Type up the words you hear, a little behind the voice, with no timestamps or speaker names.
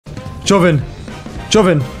Joven.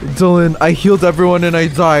 Dylan, I healed everyone and I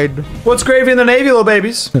died. What's gravy in the Navy, little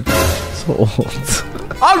babies? So old.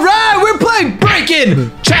 Alright, we're playing Break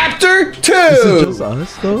In Chapter 2! Is it just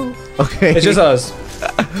us though? Okay. It's just us.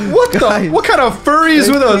 What Guys, what kind of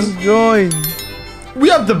furries with us? Join. We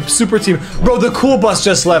have the super team. Bro, the cool bus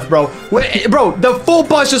just left, bro. Wait, bro, the full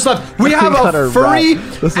bus just left. We have a furry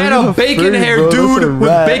and a bacon hair dude with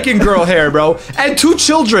bacon girl hair, bro. And 2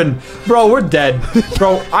 children. Bro, we're dead.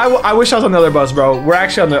 Bro, I wish I was on the other bus, bro. We're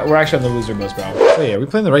actually on the loser bus, bro. Wait, are we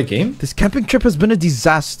playing the right game? This camping trip has been a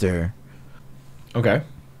disaster. Okay.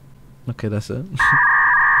 Okay, that's it.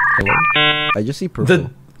 Hello? I just see purple.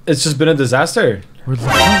 It's just been a disaster. We're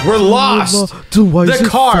lost. We're lost. Dude, why is the it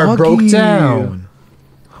car foggy? broke down.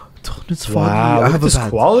 Dude, it's foggy. Wow, I have this a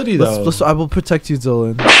bad quality though. I will protect you,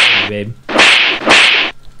 Dylan. Babe.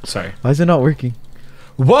 Sorry. Why is it not working?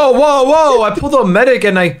 Whoa! I pulled a medic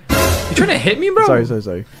and you trying to hit me, bro?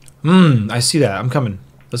 Sorry. I see that. I'm coming.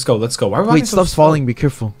 Let's go. Why Wait, stuff's falling. Be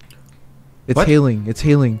careful. It's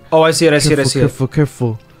hailing. Oh, I see it.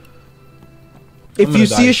 Careful. If you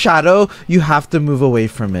see a shadow, you have to move away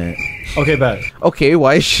from it. Okay, bad. Okay,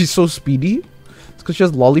 why is she so speedy? It's because she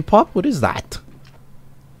has lollipop? What is that?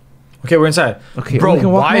 Okay, we're inside. Okay, bro,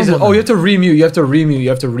 why is it? Oh, you have to remute. You have to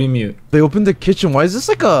remute. They opened the kitchen. Why is this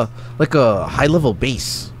like a high level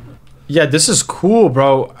base? Yeah, this is cool,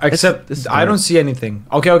 bro. Except I don't see anything.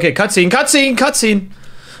 Okay. Cutscene.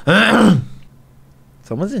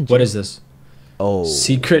 Someone's in jail. What is this? Oh.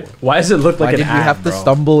 Secret. Why does it look like an ad, Why did you have to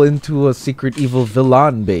stumble into a secret evil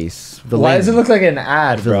villain base? Why does it look like an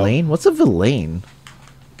ad, bro? Villain? What's a villain?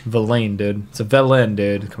 Villain, dude. It's a villain,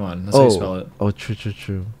 dude. Come on. That's how you spell it. Oh,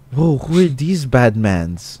 true. Whoa, who are these bad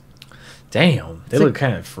mans? Damn. They look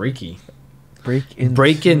kind of freaky. Break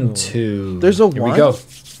In 2. There's a Here one? we go.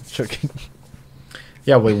 Joking.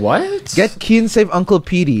 Yeah, wait, what? Get key and save Uncle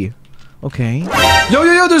Petey. Okay.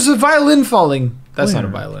 Yo, there's a violin falling. That's Where? not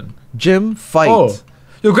a violin. Jim, fight. Oh.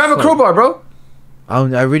 Yo, grab a crowbar, bro. I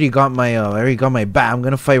already got my bat. I'm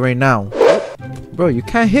gonna fight right now. Bro, you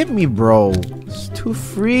can't hit me, bro. It's too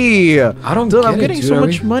free. I don't Dude, get I'm getting it, dude. so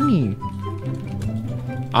much money.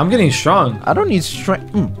 I'm getting strong. I don't need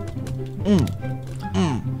strength.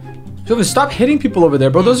 Yo, stop hitting people over there,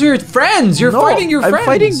 bro. Those are your friends. You're fighting your friends. I'm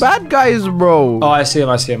fighting bad guys, bro. Oh, I see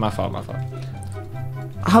him. My fault.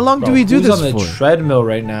 How long Bro, do we do who's this on the for? treadmill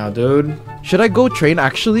right now, dude? Should I go train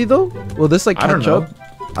actually though? Will this like I don't catch know. up?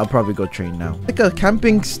 I'll probably go train now. Like a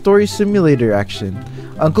camping story simulator action.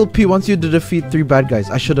 Uncle P wants you to defeat 3 bad guys.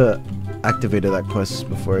 I should have activated that quest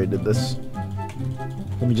before I did this.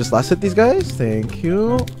 Let me just last hit these guys. Thank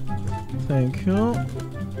you.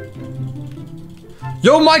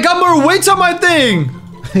 Yo, I got more weights on my thing.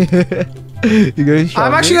 You getting stronger?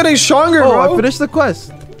 I'm actually getting stronger, bro. I finished the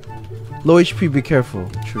quest. Low HP, be careful.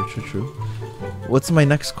 True. What's my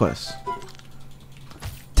next quest?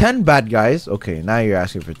 10 bad guys. Okay, now you're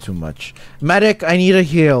asking for too much. Medic, I need a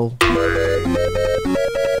heal.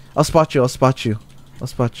 I'll spot you.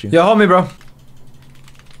 Yo, hold me, bro.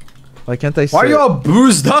 Why can't I see? Why are you all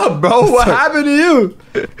boozed up, bro? What happened to you?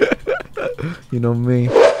 You know me.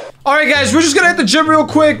 Alright, guys, we're just gonna hit the gym real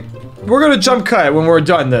quick. We're gonna jump cut when we're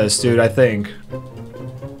done this, dude, I think.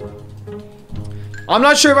 I'm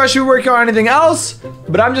not sure if I should work on anything else,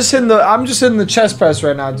 but I'm just hitting the chest press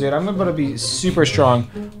right now, dude. I'm about to be super strong.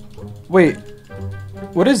 Wait.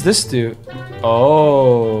 What does this do?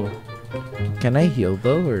 Oh. Can I heal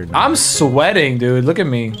though or no? I'm sweating, dude. Look at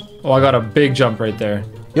me. Oh, I got a big jump right there.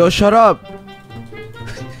 Yo, shut up.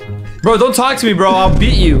 Bro, don't talk to me, bro. I'll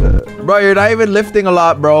beat you. Bro, you're not even lifting a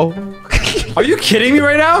lot, bro. Are you kidding me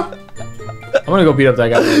right now? I'm gonna go beat up that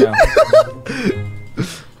guy right now.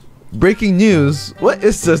 Breaking news. What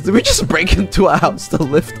is this? Did we just break into a house to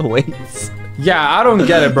lift the weights? Yeah, I don't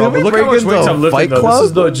get it, bro. But look how much weights I'm lifting, though. This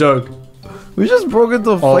is no joke. We just broke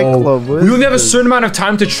into a fight club. We only have a certain amount of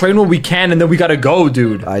time to train what we can, and then we gotta go,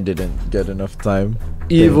 dude. I didn't get enough time.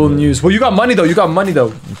 Evil news. Well, you got money, though. Get your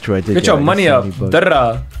money up.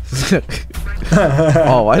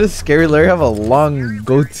 Oh, why does Scary Larry have a long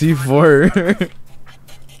goatee for?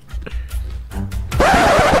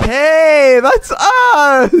 Hey, that's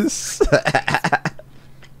us!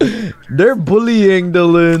 They're bullying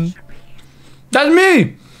Dylan. That's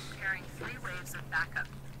me!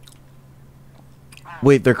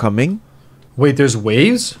 Wait, they're coming? Wait, there's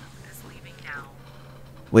waves?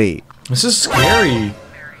 Wait. This is scary.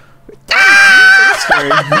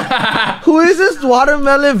 Scary. Who is this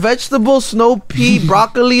watermelon, vegetable, snow pea,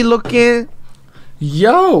 broccoli looking?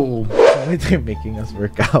 Yo. Why are they making us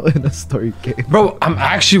work out in a story game? Bro, I'm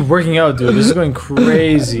actually working out, dude. This is going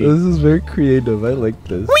crazy. This is very creative. I like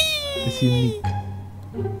this. It's unique.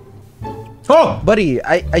 Oh! Buddy,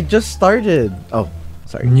 I just started. Oh,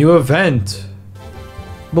 sorry. New event.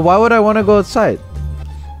 But why would I want to go outside?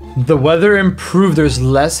 The weather improved. There's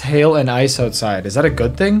less hail and ice outside. Is that a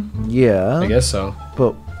good thing? Yeah. I guess so.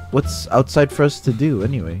 But what's outside for us to do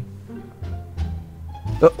anyway?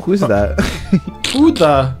 Oh, who's that? Who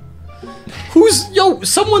the? Who's... Yo,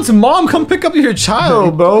 someone's mom come pick up your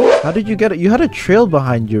child, bro. How did you get it? You had a trail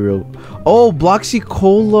behind you. Oh, Bloxy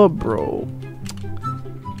Cola, bro.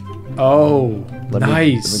 Oh,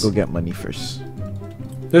 nice. Let me go get money first.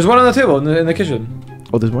 There's one on the table in the kitchen.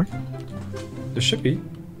 Oh, there's more? There should be.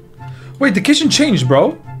 Wait, the kitchen changed,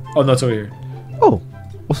 bro. Oh, no, it's over here. Oh.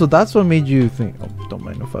 Oh, so that's what made you think. Oh, don't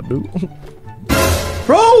mind if I do.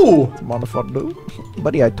 Bro! Don't mind if I do.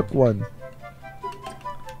 Buddy, I took one.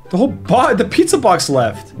 The whole the pizza box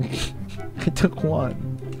left. I took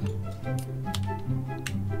one.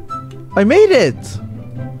 I made it!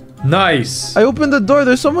 Nice. I opened the door.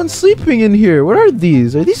 There's someone sleeping in here. What are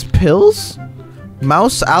these? Are these pills?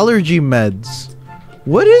 Mouse allergy meds.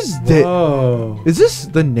 What is this? Oh. Is this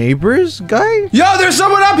the neighbor's guy? Yo, there's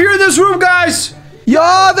someone up here in this room, guys!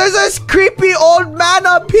 Yo, there's this creepy old man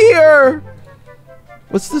up here!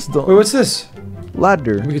 What's this door? Wait, what's this?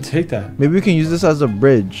 Ladder. We could take that. Maybe we can use this as a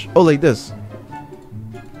bridge. Oh, like this.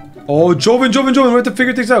 Oh, Joven, we have to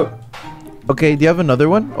figure things out. Okay, do you have another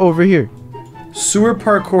one? Oh, over here. Sewer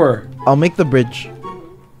parkour. I'll make the bridge.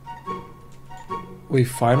 Wait,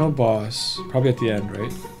 final boss. Probably at the end,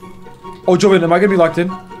 right? Oh, Joven, am I gonna be locked in?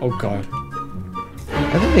 Oh, God.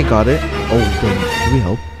 I think they got it. Oh, should we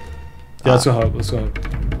help? Yeah, let's go help. Let's go help.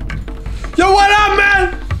 Yo, what up,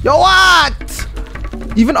 man? Yo, what?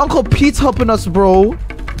 Even Uncle Pete's helping us, bro.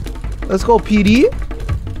 Let's go, PD.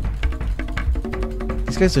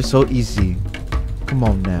 These guys are so easy. Come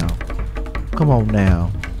on now. Come on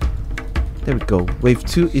now. There we go. Wave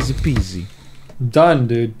 2, easy peasy. Done,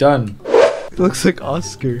 dude. Done. Looks like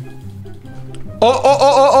Oscar.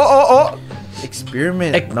 Oh.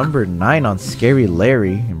 Experiment number 9 on Scary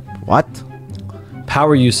Larry. What?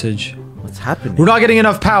 Power usage. What's happening? We're not getting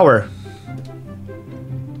enough power.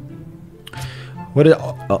 What is...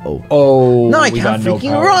 Uh-oh. Oh. No, I can't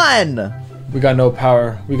freaking run! We got no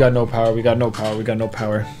power. We got no power. We got no power. We got no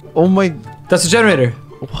power. Oh my... That's a generator.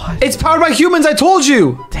 What? It's powered by humans, I told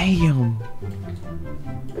you! Damn.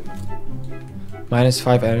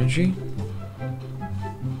 -5 energy.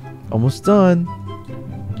 Almost done.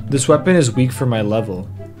 This weapon is weak for my level.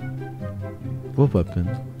 What weapon?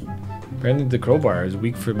 Apparently the crowbar is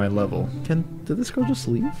weak for my level. Did this girl just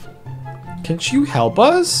leave? Can't you help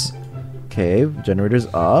us? Okay, generator's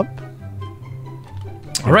up.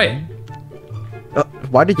 Alright.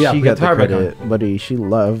 Why did she get the power back credit? Buddy, she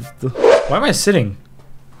left. Why am I sitting?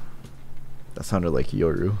 That sounded like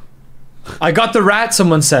Yoru. I got the rat,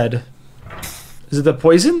 someone said. Is it the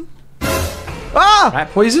poison? Ah!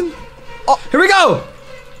 Rat poison? Oh. Here we go!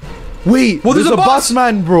 Wait, well, there's a boss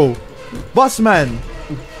man, bro. Boss man.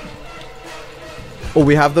 Oh,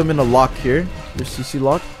 we have them in a lock here. There's CC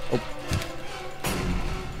lock. Oh.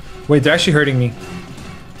 Wait, they're actually hurting me.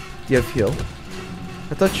 Do you have heal?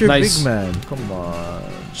 I thought you're Nice. big man. Come on.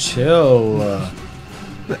 Chill.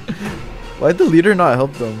 Why'd the leader not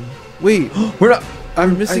help them? Wait, We're not... we're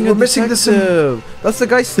missing a missing this... detective. That's the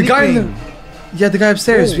guy The sleeping. guy in the... Yeah, the guy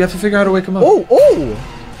upstairs. Oh. We have to figure out how to wake him up. Oh, oh!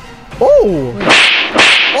 Oh!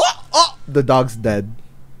 The dog's dead.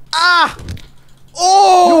 Ah!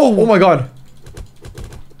 Oh! Oh my god.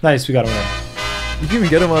 Nice, we got him. You can even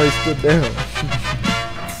get him while he's stood down.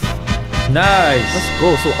 Nice. Let's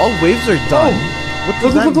go. So all waves are done. What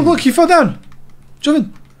does that mean? Look, he fell down.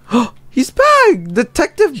 Joven. He's back!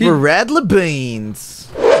 Detective Bradley Beans.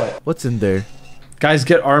 What's in there? Guys,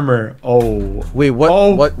 get armor. Oh. Wait, what?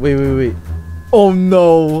 Oh. What? Wait. Oh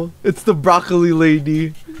no! It's the broccoli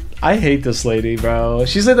lady. I hate this lady, bro.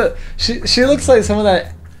 She's like the... She looks like some of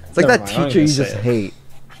that... It's like Never that mind, I'm teacher you gonna just say it. hate.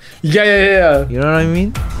 Yeah. You know what I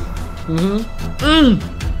mean? Mm-hmm.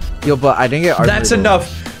 Yo, but I didn't get armor. That's though. enough.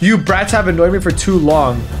 You brats have annoyed me for too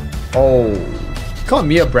long. Oh. Call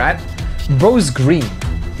me a brat? Bro's green.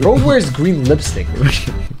 Bro wears green lipstick. What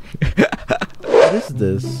is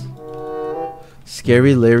this?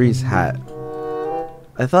 Scary Larry's hat.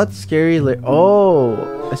 I thought Scary Larry...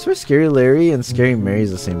 Oh! I swear Scary Larry and Scary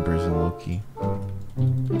Mary's the same person, Loki.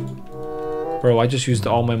 Bro, I just used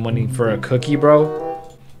all my money for a cookie, bro.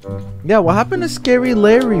 Yeah, what happened to Scary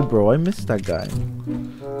Larry, bro? I missed that guy.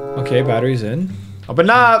 Okay, battery's in. Open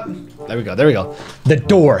up! There we go. The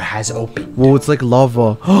door has opened. Whoa, it's like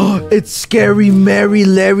lava. It's Scary Mary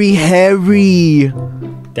Larry Harry.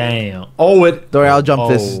 Damn. Oh, it... Don't worry, I'll jump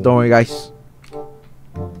this. Oh. Don't worry, guys.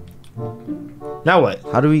 Now what?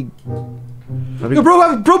 How do we... Yo,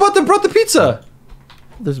 bro brought the pizza.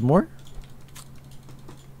 There's more?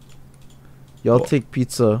 Y'all take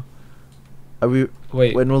pizza. Are we...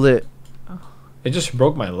 Wait. When will it... It just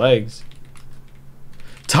broke my legs.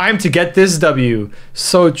 Time to get this W.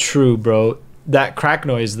 So true, bro. That crack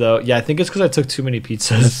noise, though. Yeah, I think it's because I took too many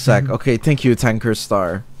pizzas. A sec. Okay, thank you, Tanker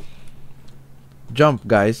Star. Jump,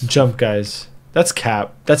 guys. Jump, guys. That's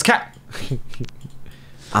cap. That's cap.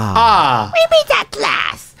 Ah. We meet at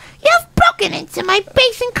last. You've broken into my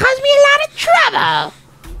base and caused me a lot of trouble.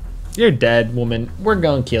 You're dead, woman. We're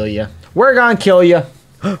gonna kill you. We're gonna kill you.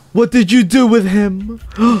 What did you do with him?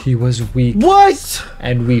 He was weak. What?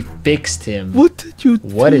 And we fixed him. What did you do?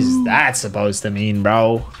 What is that supposed to mean,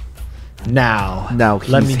 bro? Now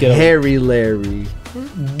Let me get Harry Larry.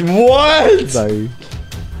 What? Sorry.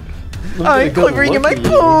 I'm quivering in my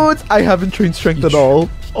boots. I haven't trained strength at all.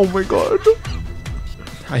 Oh my god.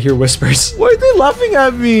 I hear whispers. Why are they laughing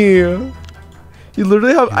at me? You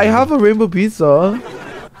literally have... I have a rainbow pizza.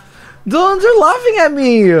 Don't, they're laughing at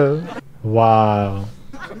me. Wow.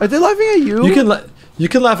 Are they laughing at you? You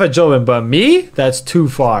can laugh at Joven, but me? That's too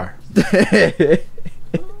far.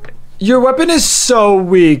 Your weapon is so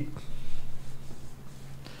weak.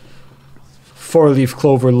 4-leaf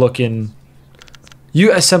clover looking.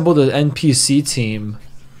 You assembled an NPC team.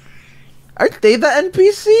 Aren't they the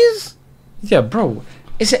NPCs? Yeah, bro.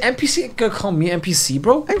 Is it NPC gonna call me NPC,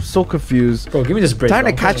 bro? I'm so confused. Bro, give me this break. Time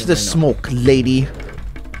bro. to catch the smoke, lady.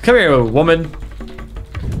 Come here, woman.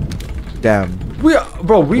 Damn. We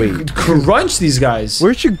Wait. crunch these guys.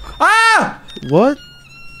 Where'd you... Ah! What?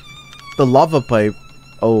 The lava pipe.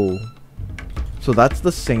 Oh. So that's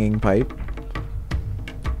the singing pipe.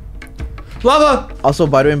 Lava! Also,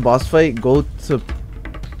 by the way, in boss fight, go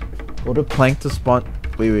to plank to spawn.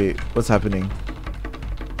 Wait. What's happening?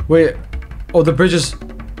 Wait. Oh, the bridge is...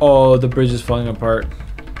 Oh, the bridge is falling apart.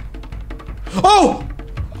 Oh!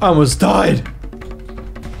 I almost died.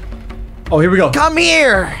 Oh, here we go. Come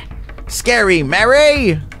here! Scary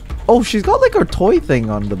Mary! Oh, she's got like her toy thing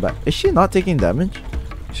on the back. Is she not taking damage?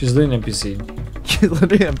 She's literally an NPC. She's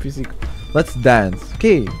literally an NPC. Let's dance.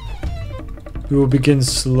 Okay. We will begin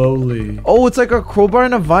slowly. Oh, it's like a crowbar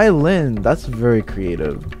and a violin. That's very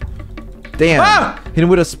creative. Damn. Ah! Hit him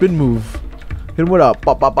with a spin move. Hit him with a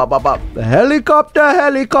pop, pop, pop, pop, pop. The helicopter.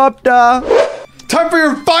 Time for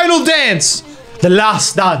your final dance! The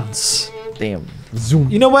last dance. Damn. Zoom.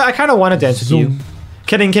 You know what? I kind of want to dance with you.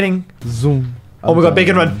 Kidding. Zoom. Oh my god,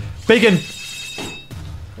 bacon run. Bacon.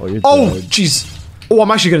 Oh, you're Oh, dead. jeez. Oh,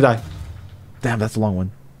 I'm actually gonna die. Damn, that's a long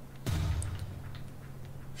one.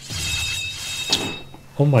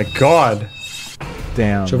 Oh my god.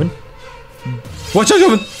 Damn. Joven? Watch out,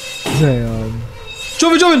 Joven! Damn.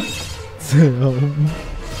 Joven! Damn.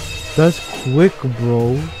 That's quick,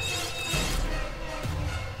 bro.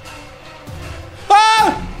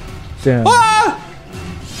 Ah! Damn. Ah!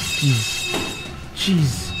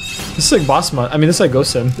 Jeez. This is like boss mod. I mean, this is like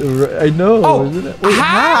ghost sim. I know. Oh, isn't it? Wait,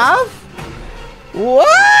 half?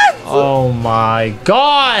 What? Oh my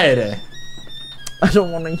god! I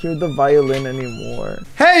don't want to hear the violin anymore.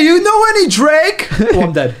 Hey, you know any Drake? Oh,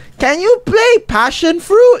 I'm dead. Can you play passion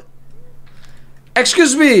fruit?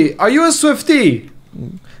 Excuse me, are you a Swiftie?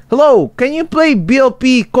 Hello, can you play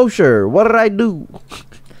BLP kosher? What did I do?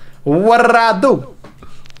 What did I do?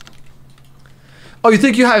 Oh, you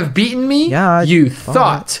think you have beaten me? Yeah, You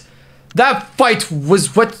thought. That fight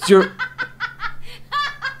was what your...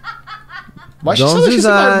 Why she sound like she's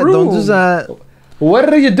in my room? Don't do that. What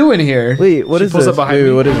are you doing here? Wait, what She is pulls this? up behind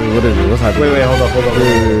me. What is it? What's happening? Wait, hold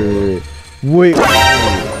up. Wait.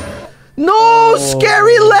 No,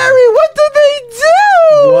 Scary Larry, what did they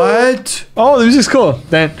do? What? Oh, the music's cool.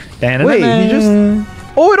 Wait, he just...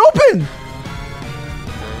 Oh, it opened!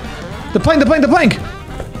 The plank!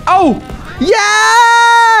 Oh!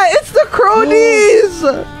 Yeah! It's the cronies!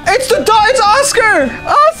 It's Oscar!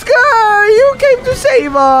 Oscar! You came to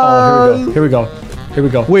save us! Oh, here we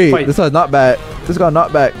go. Wait, Fight. this got knocked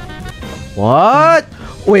back. What?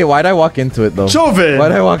 Wait, why'd I walk into it though? Joven!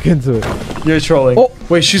 Why'd I walk into it? You're trolling. Oh.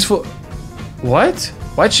 Wait, she's full... What?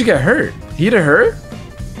 Why'd she get hurt? He hit her?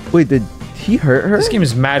 Wait, did he hurt her? This game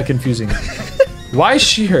is mad confusing. Why is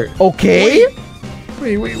she hurt? Okay.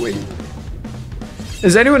 Wait.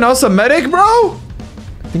 Is anyone else a medic, bro?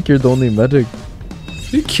 I think you're the only medic.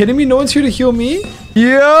 Are you kidding me? No one's here to heal me?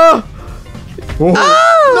 Yeah. Oh.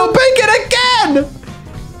 Ah! No, bacon again!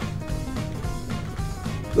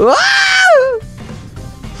 Ah!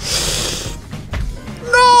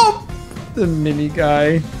 No! The mini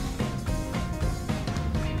guy.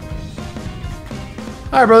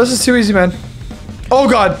 Alright, bro, this is too easy, man. Oh,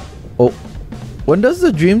 God. Oh. When does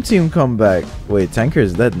the dream team come back? Wait, Tanker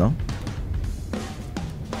is dead, no?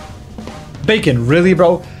 Bacon, really,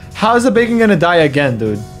 bro? How is the bacon gonna die again,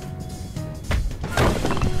 dude?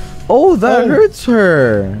 Oh, that hurts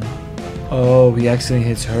her. Oh, he accidentally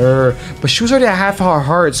hits her. But she was already at half her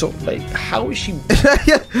heart, so, like, how is she...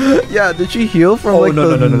 Yeah, did she heal from,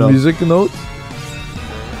 the music notes?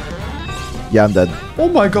 Yeah, I'm dead. Oh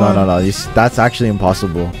my god. No. That's actually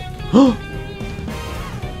impossible.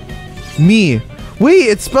 Me. Wait,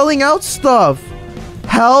 it's spelling out stuff.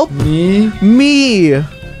 Help. Me.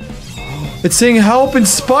 It's saying help in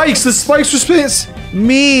spikes. The spikes were spikes.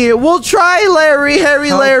 Me. We'll try, Larry.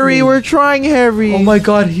 Larry. Me. We're trying, Harry. Oh my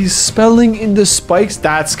god, he's spelling in the spikes?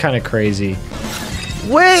 That's kind of crazy.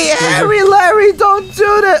 Wait, Harry, Larry, don't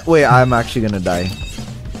do that. Wait, I'm actually gonna die.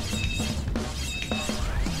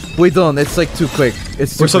 Wait, Dylan, it's like too quick.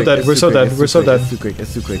 It's too quick. We're so dead. We're so dead.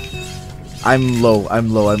 It's too quick. I'm low.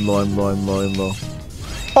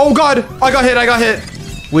 Oh god, I got hit.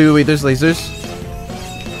 Wait, there's lasers.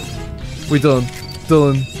 Wait, Dylan,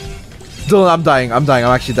 I'm dying. I'm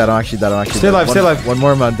actually dead. Stay alive. One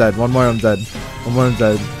more, I'm dead. I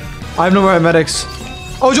have no more medics.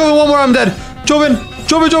 Oh, Joven, one more, I'm dead. Joven.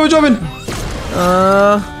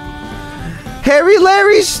 Harry,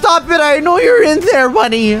 Larry, stop it. I know you're in there,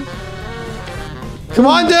 buddy. Come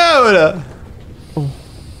on, dude. Oh.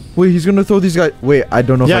 Wait, he's gonna throw these guys. Wait, I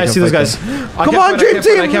don't know if I can see those guys. Come on, Dream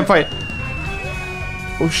Team. I can't fight.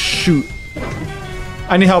 Oh, shoot.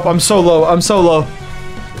 I need help. I'm so low. I'm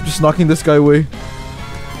just knocking this guy away.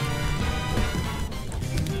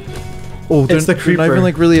 Oh, it's the creeper. They're not even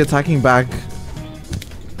like really attacking back.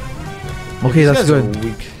 Okay, that's good.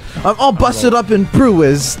 I'm all busted up and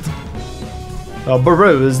bruised. Oh,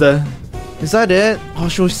 bruised. Is that it? Oh,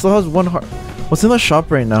 she still has one heart. What's in the shop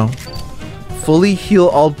right now? Fully heal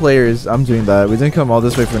all players. I'm doing that. We didn't come all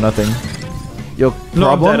this way for nothing. Yo, no,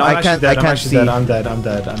 problem? I can't see. I'm dead.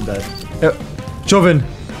 Joven.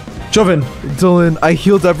 Dylan, I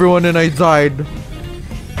healed everyone and I died.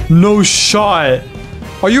 No shot.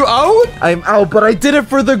 Are you out? I'm out, but I did it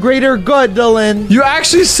for the greater good, Dylan. You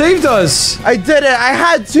actually saved us. I did it. I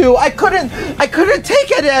had to. I couldn't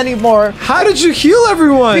take it anymore. How did you heal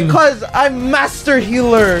everyone? Because I'm master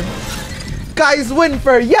healer. Guys, win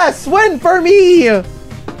for me.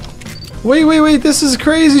 Wait. This is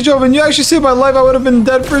crazy, Joven. You actually saved my life. I would have been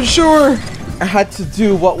dead for sure. I had to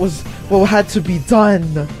do what had to be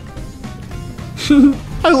done.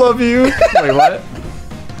 I love you. Wait, what?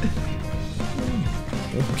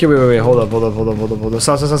 Okay, wait. Hold up.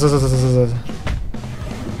 Stop.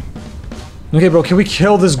 Okay, bro, can we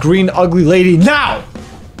kill this green ugly lady now?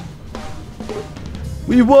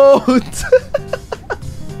 We won't.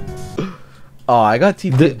 Oh, I got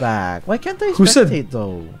TP back. Why can't I spectate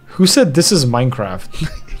though? Who said this is Minecraft?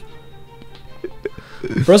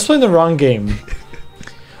 Bro's playing the wrong game.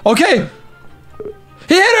 Okay.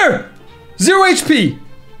 He hit her! 0 HP.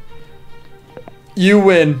 You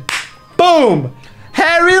win. Boom!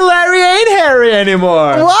 Larry ain't Harry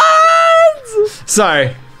anymore. What?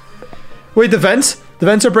 Sorry. Wait, the vents? The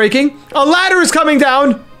vents are breaking. A ladder is coming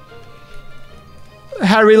down.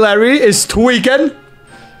 Larry is tweaking.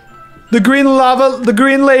 The green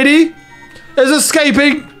lady is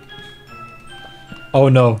escaping. Oh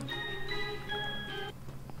no.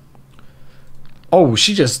 Oh,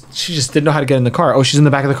 she just didn't know how to get in the car. Oh, she's in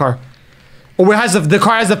the back of the car. Oh, the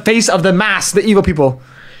car has the face of the mask, the evil people.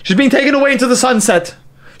 She's being taken away into the sunset.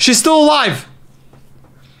 She's still alive.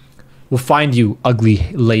 We'll find you,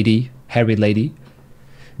 ugly lady, hairy lady.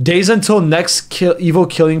 Days until next evil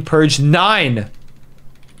killing purge 9.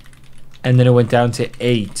 And then it went down to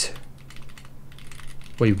 8.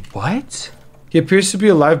 Wait, what? He appears to be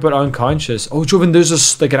alive but unconscious. Oh, Joven,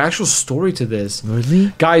 there's like an actual story to this.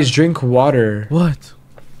 Really? Guys, drink water. What?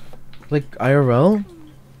 Like IRL?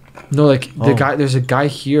 No, like the guy. There's a guy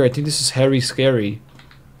here. I think this is Harry Scary.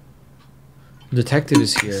 Detective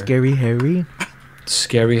is here. Scary Harry?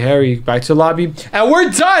 Scary Harry. Back to the lobby. And we're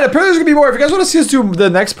done! Apparently there's gonna be more. If you guys want to see us do the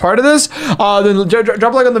next part of this, then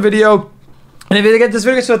drop a like on the video. And if this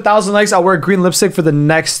video gets to 1,000 likes, I'll wear green lipstick for the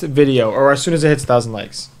next video. Or as soon as it hits 1,000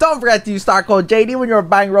 likes. Don't forget to use star code JD when you're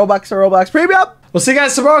buying Robux or Roblox Premium. We'll see you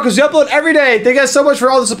guys tomorrow because we upload every day. Thank you guys so much for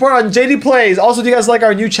all the support on JD Plays. Also, do you guys like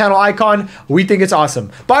our new channel icon? We think it's awesome.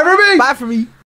 Bye for me! Bye for me!